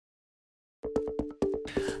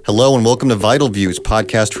Hello and welcome to Vital Views,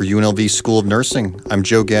 podcast for UNLV School of Nursing. I'm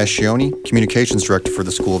Joe Gascioni, Communications Director for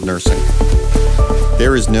the School of Nursing.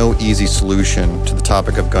 There is no easy solution to the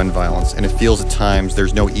topic of gun violence, and it feels at times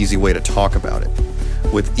there's no easy way to talk about it.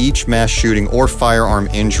 With each mass shooting or firearm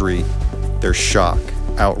injury, there's shock,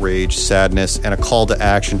 outrage, sadness, and a call to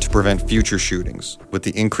action to prevent future shootings. With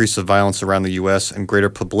the increase of violence around the U.S. and greater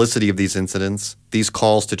publicity of these incidents, these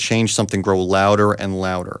calls to change something grow louder and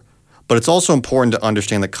louder. But it's also important to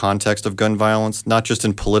understand the context of gun violence, not just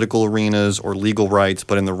in political arenas or legal rights,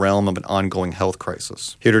 but in the realm of an ongoing health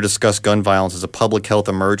crisis. Here to discuss gun violence as a public health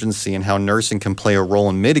emergency and how nursing can play a role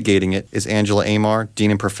in mitigating it is Angela Amar,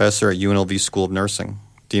 Dean and Professor at UNLV School of Nursing.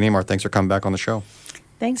 Dean Amar, thanks for coming back on the show.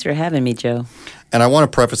 Thanks for having me, Joe. And I want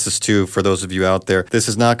to preface this too, for those of you out there, this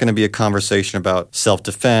is not going to be a conversation about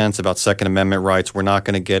self-defense, about Second Amendment rights. We're not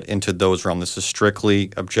going to get into those realms. This is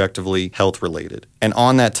strictly, objectively health-related. And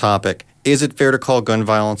on that topic, is it fair to call gun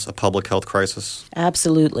violence a public health crisis?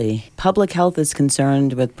 Absolutely. Public health is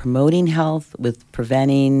concerned with promoting health, with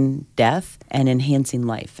preventing death, and enhancing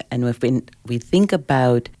life. And if we think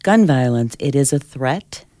about gun violence, it is a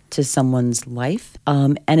threat to someone's life,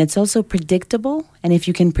 and it's also predictable. And if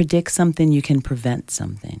you can predict something, you can prevent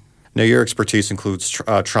something. Now, your expertise includes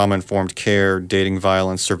trauma-informed care, dating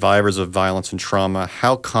violence, survivors of violence and trauma.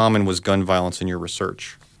 How common was gun violence in your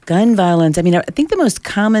research? Gun violence, I think the most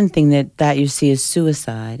common thing that you see is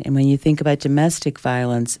suicide. And when you think about domestic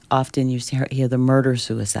violence, often you hear the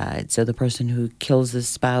murder-suicide, so the person who kills the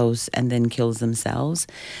spouse and then kills themselves.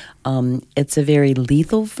 It's a very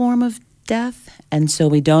lethal form of death, and so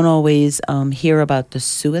we don't always hear about the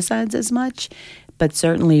suicides as much, but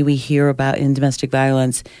certainly we hear about in domestic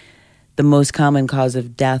violence, the most common cause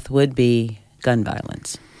of death would be gun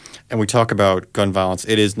violence. And we talk about gun violence.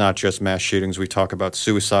 It is not just mass shootings. We talk about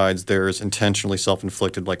suicides. There's intentionally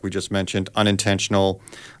self-inflicted, like we just mentioned, unintentional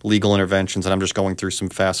legal interventions. And I'm just going through some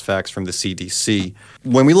fast facts from the CDC.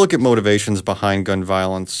 When we look at motivations behind gun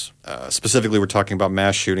violence, specifically we're talking about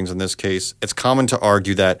mass shootings in this case, it's common to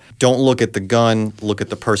argue that don't look at the gun, look at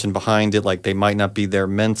the person behind it, like they might not be there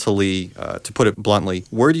mentally, to put it bluntly.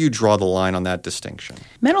 Where do you draw the line on that distinction?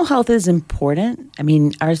 Mental health is important.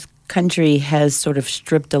 Our country has sort of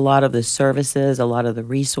stripped a lot of the services, a lot of the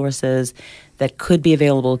resources that could be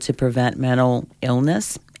available to prevent mental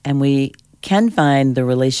illness, and we can find the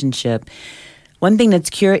relationship. One thing that's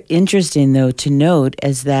interesting, though, to note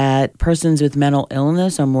is that persons with mental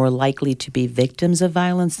illness are more likely to be victims of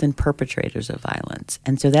violence than perpetrators of violence.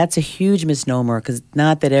 And so that's a huge misnomer, because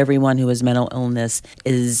not that everyone who has mental illness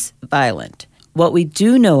is violent. What we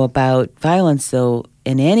do know about violence, though,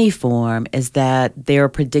 in any form, is that there are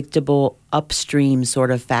predictable upstream sort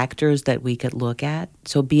of factors that we could look at.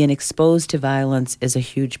 So being exposed to violence is a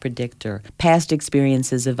huge predictor. Past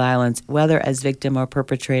experiences of violence, whether as victim or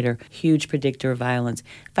perpetrator, huge predictor of violence.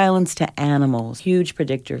 Violence to animals, huge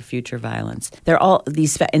predictor of future violence. They're all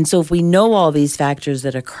these, and so if we know all these factors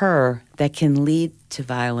that occur that can lead to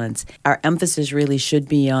violence, our emphasis really should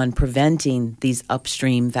be on preventing these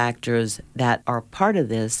upstream factors that are part of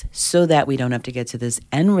this, so that we don't have to get to this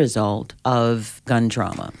end result of gun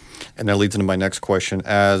trauma. And that leads into my next question.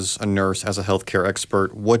 As a nurse, as a healthcare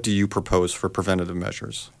expert, what do you propose for preventative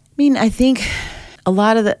measures? I think a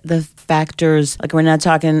lot of the factors, like we're not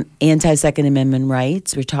talking anti-Second Amendment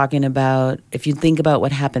rights. We're talking about, if you think about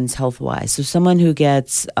what happens health-wise. So someone who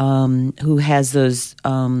gets, who has those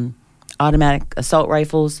automatic assault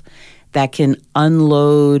rifles that can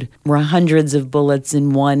unload hundreds of bullets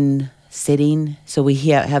in one sitting. So we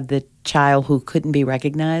have the child who couldn't be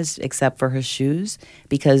recognized except for her shoes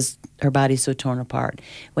because her body's so torn apart.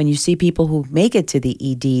 When you see people who make it to the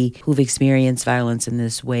ED who've experienced violence in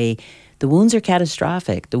this way, the wounds are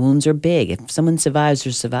catastrophic. The wounds are big. If someone survives,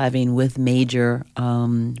 they're surviving with major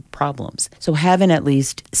problems. So having at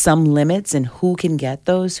least some limits in who can get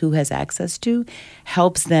those, who has access to,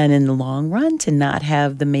 helps then in the long run to not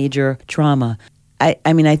have the major trauma.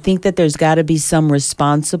 I think that there's got to be some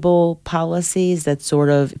responsible policies that sort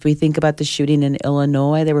of, if we think about the shooting in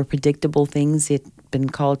Illinois, there were predictable things. It been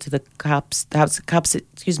called to the cops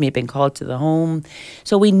had been called to the home.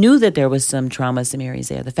 So we knew that there was some trauma, some areas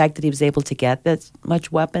there. The fact that he was able to get that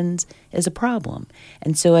much weapons is a problem.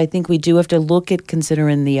 And so I think we do have to look at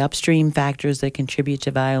considering the upstream factors that contribute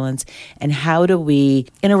to violence, and how do we,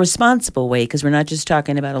 in a responsible way, because we're not just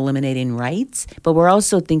talking about eliminating rights, but we're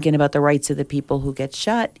also thinking about the rights of the people who get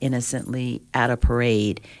shot innocently at a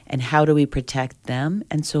parade, and how do we protect them?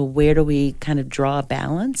 And so where do we kind of draw a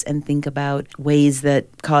balance and think about ways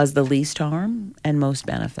that cause the least harm and most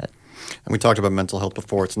benefit? And we talked about mental health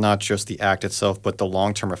before. It's not just the act itself, but the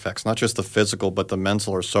long-term effects. Not just the physical, but the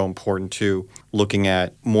mental are so important too. Looking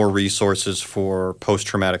at more resources for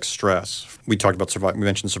post-traumatic stress. We talked about we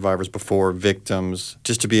mentioned survivors before, victims,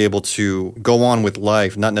 just to be able to go on with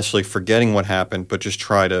life, not necessarily forgetting what happened, but just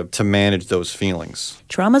try to manage those feelings.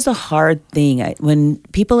 Trauma's a hard thing. When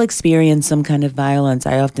people experience some kind of violence,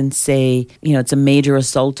 I often say, it's a major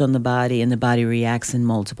assault on the body, and the body reacts in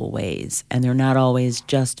multiple ways. And they're not always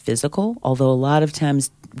just physical, although a lot of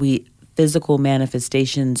times physical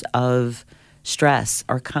manifestations of stress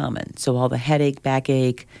are common. So all the headache,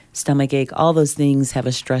 backache, stomach ache, all those things have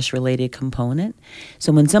a stress-related component.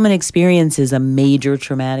 So when someone experiences a major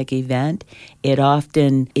traumatic event, it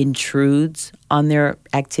often intrudes on their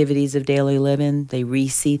activities of daily living. They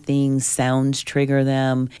re-see things, sounds trigger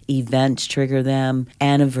them, events trigger them,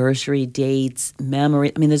 anniversary dates,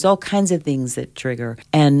 memory. There's all kinds of things that trigger.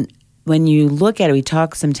 And when you look at it, we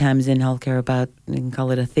talk sometimes in healthcare about, we can call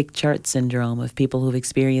it a thick chart syndrome of people who've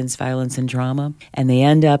experienced violence and trauma, and they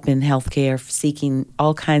end up in healthcare seeking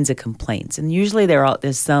all kinds of complaints. And usually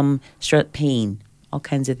there's some pain, all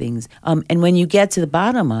kinds of things. And when you get to the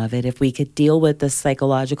bottom of it, if we could deal with the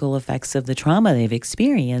psychological effects of the trauma they've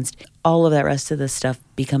experienced, all of that rest of the stuff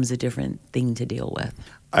becomes a different thing to deal with.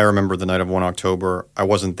 I remember the night of 1 October. I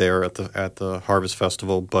wasn't there at the Harvest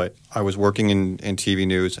Festival, but I was working in TV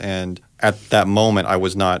news, and at that moment, I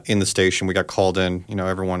was not in the station. We got called in,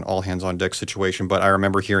 everyone, all hands on deck situation. But I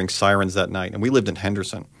remember hearing sirens that night, and we lived in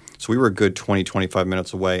Henderson. So we were a good 20, 25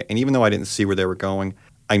 minutes away. And even though I didn't see where they were going,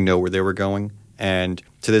 I know where they were going. And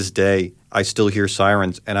to this day, I still hear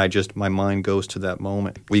sirens, and my mind goes to that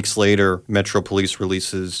moment. Weeks later, Metro Police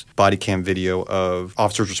releases body cam video of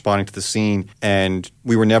officers responding to the scene, and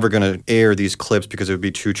we were never going to air these clips because it would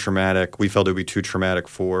be too traumatic. We felt it would be too traumatic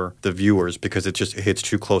for the viewers because it hits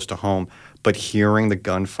too close to home. But hearing the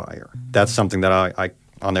gunfire, that's something that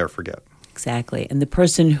I'll never forget. Exactly. And the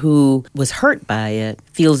person who was hurt by it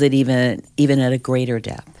feels it even at a greater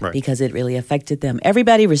depth, right, because it really affected them.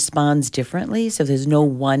 Everybody responds differently, so there's no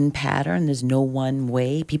one pattern, there's no one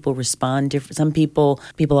way. People respond different. Some people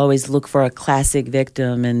always look for a classic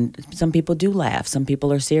victim, and some people do laugh, some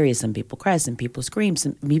people are serious, some people cry, some people scream,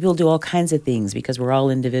 some people do all kinds of things because we're all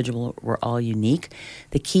individual, we're all unique.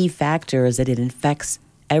 The key factor is that it infects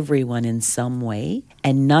everyone in some way,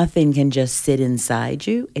 and nothing can just sit inside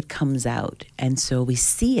you. It comes out. And so we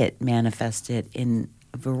see it manifested in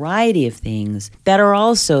a variety of things that are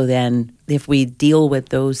also then, if we deal with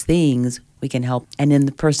those things, we can help. And in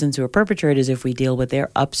the persons who are perpetrators, if we deal with their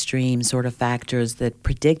upstream sort of factors that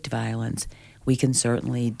predict violence, we can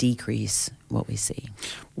certainly decrease what we see.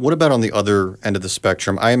 What about on the other end of the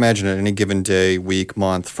spectrum? I imagine at any given day, week,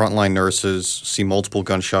 month, frontline nurses see multiple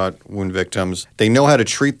gunshot wound victims. They know how to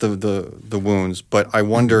treat the wounds, but I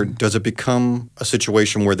wonder, does it become a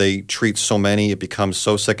situation where they treat so many, it becomes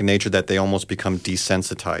so second nature that they almost become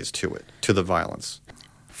desensitized to the violence?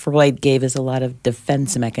 Freud gave us a lot of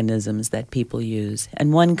defense mechanisms that people use.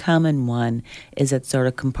 And one common one is that sort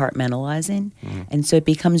of compartmentalizing. Mm-hmm. And so it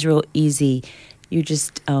becomes real easy. You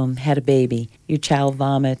just had a baby. Your child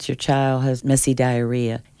vomits. Your child has messy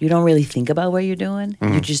diarrhea. You don't really think about what you're doing.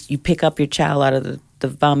 Mm-hmm. You pick up your child out of the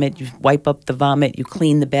vomit. You wipe up the vomit. You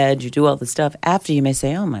clean the bed. You do all the stuff. After, you may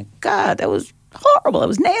say, oh, my God, that was horrible. It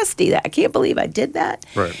was nasty. I can't believe I did that.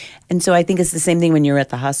 Right. And so I think it's the same thing when you're at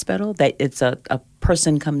the hospital, that it's a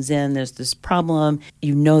person comes in, there's this problem,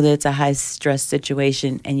 you know that it's a high-stress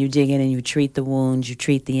situation, and you dig in and you treat the wounds, you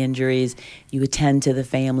treat the injuries, you attend to the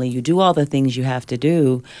family, you do all the things you have to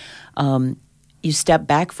do. You step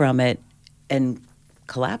back from it and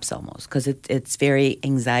collapse almost, because it's very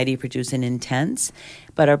anxiety-producing, intense.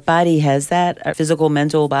 But our body has that, our physical,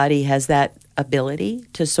 mental body has that ability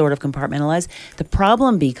to sort of compartmentalize. The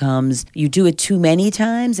problem becomes you do it too many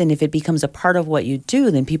times, and if it becomes a part of what you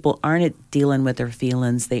do, then people aren't dealing with their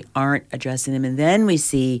feelings, they aren't addressing them, and then we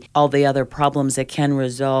see all the other problems that can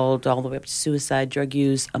result all the way up to suicide, drug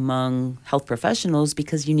use among health professionals,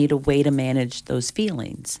 because you need a way to manage those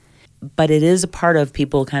feelings. But it is a part of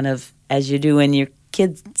people, kind of as you do when your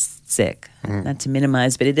kid's sick, not to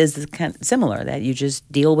minimize, but it is kind of similar, that you just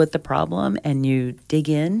deal with the problem and you dig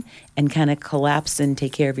in and kind of collapse and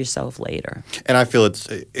take care of yourself later. And I feel it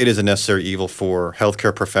is a necessary evil for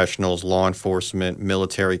healthcare professionals, law enforcement,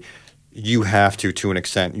 military. You have to an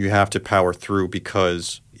extent, you have to power through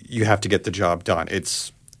because you have to get the job done.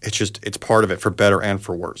 It's part of it, for better and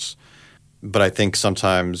for worse. But I think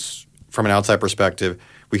sometimes from an outside perspective,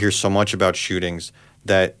 we hear so much about shootings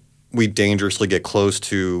that we dangerously get close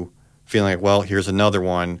to feeling like, well, here's another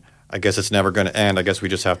one. I guess it's never going to end. I guess we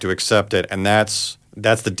just have to accept it. And that's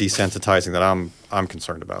That's the desensitizing that I'm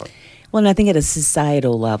concerned about. Well, and I think at a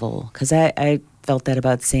societal level, because I felt that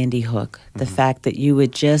about Sandy Hook, the fact that you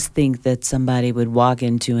would just think that somebody would walk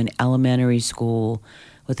into an elementary school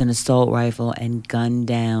with an assault rifle and gun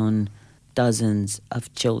down dozens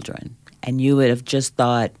of children. And you would have just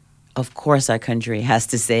thought, of course our country has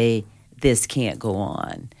to say, this can't go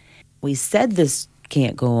on. We said this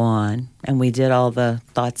can't go on, and we did all the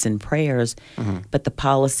thoughts and prayers, but the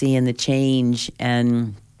policy and the change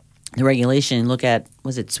and the regulation, look at,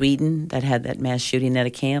 was it Sweden that had that mass shooting at a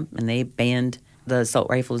camp, and they banned the assault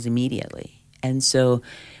rifles immediately. And so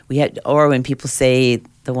we had, or when people say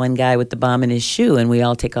the one guy with the bomb in his shoe, and we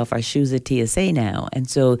all take off our shoes at TSA now. And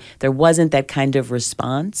so there wasn't that kind of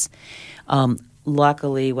response.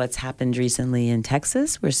 Luckily, what's happened recently in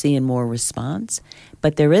Texas, we're seeing more response.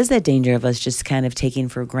 But there is that danger of us just kind of taking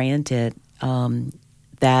for granted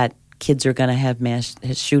that kids are going to have mass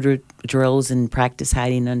shooter drills and practice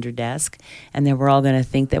hiding under desk. And then we're all going to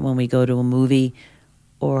think that when we go to a movie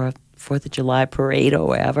or a 4th of July parade or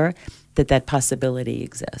wherever, that possibility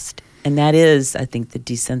exists. And that is, I think, the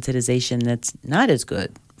desensitization that's not as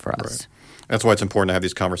good for us. Right. That's why it's important to have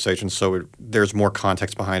these conversations so there's more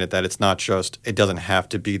context behind it, that it's not just, it doesn't have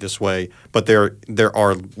to be this way, but there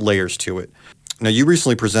are layers to it. Now, you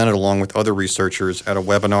recently presented along with other researchers at a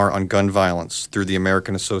webinar on gun violence through the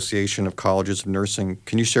American Association of Colleges of Nursing.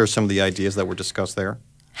 Can you share some of the ideas that were discussed there?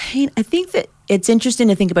 I think that it's interesting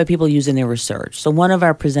to think about people using their research. So one of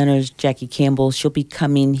our presenters, Jackie Campbell, she'll be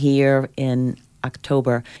coming here in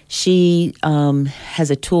October. She has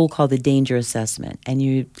a tool called the danger assessment,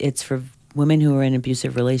 and it's for women who are in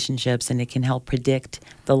abusive relationships, and it can help predict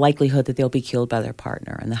the likelihood that they'll be killed by their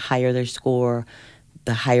partner. And the higher their score,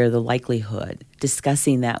 the higher the likelihood.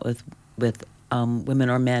 Discussing that with women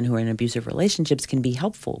or men who are in abusive relationships can be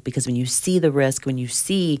helpful, because when you see the risk, when you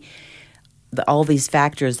see all these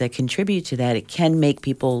factors that contribute to that, it can make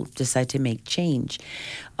people decide to make change.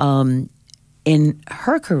 In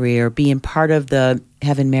her career, being part of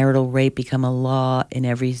having marital rape become a law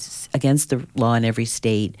against the law in every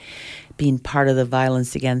state, being part of the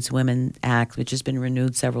Violence Against Women Act, which has been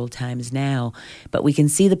renewed several times now. But we can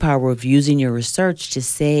see the power of using your research to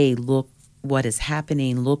say, look, what is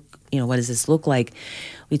happening? Look, what does this look like?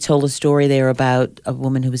 We told a story there about a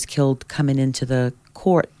woman who was killed coming into the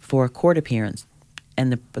court for a court appearance.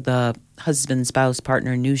 And the husband, spouse,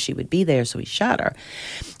 partner knew she would be there, so he shot her.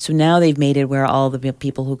 So now they've made it where all the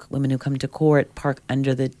women who come to court park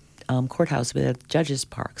under the courthouse where the judges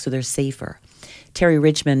park, so they're safer. Terry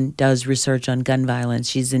Richmond does research on gun violence.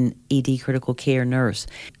 She's an ED critical care nurse.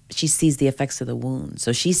 She sees the effects of the wounds.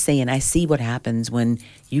 So she's saying, I see what happens when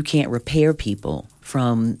you can't repair people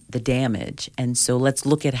from the damage. And so let's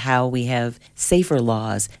look at how we have safer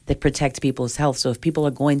laws that protect people's health. So if people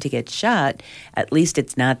are going to get shot, at least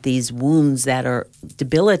it's not these wounds that are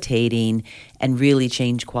debilitating and really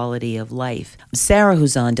change quality of life. Sarah,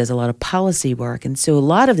 who's on, does a lot of policy work. And so a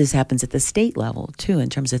lot of this happens at the state level, too, in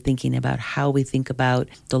terms of thinking about how we think about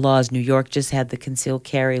the laws. New York just had the concealed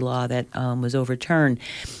carry law that was overturned.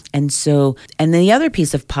 And then the other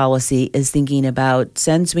piece of policy is thinking about,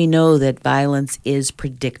 since we know that violence is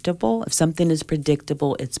predictable, if something is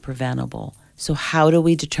predictable, it's preventable. So how do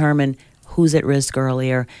we determine who's at risk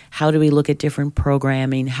earlier? How do we look at different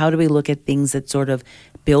programming? How do we look at things that sort of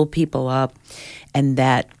build people up and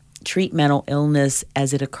that treat mental illness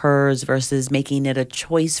as it occurs versus making it a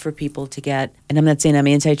choice for people to get? And I'm not saying I'm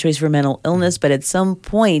anti-choice for mental illness, but at some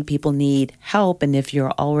point people need help. And if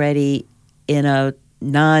you're already in a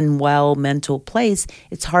non-well mental place,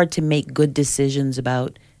 it's hard to make good decisions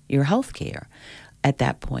about your health care at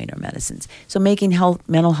that point, or medicines. So making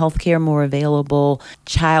mental health care more available,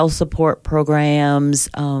 child support programs,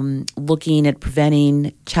 looking at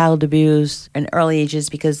preventing child abuse in early ages,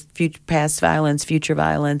 because past violence, future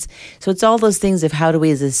violence. So it's all those things of how do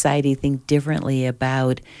we as a society think differently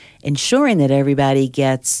about ensuring that everybody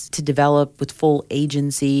gets to develop with full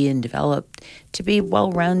agency and develop to be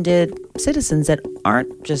well-rounded citizens that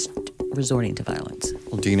aren't just resorting to violence.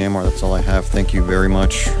 Well, Dean Amar, that's all I have. Thank you very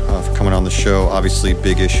much for coming on the show. Obviously,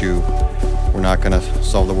 big issue. We're not going to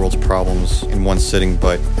solve the world's problems in one sitting,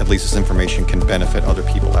 but at least this information can benefit other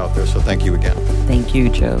people out there. So thank you again. Thank you,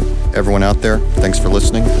 Joe. Everyone out there, thanks for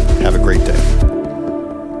listening. Have a great day.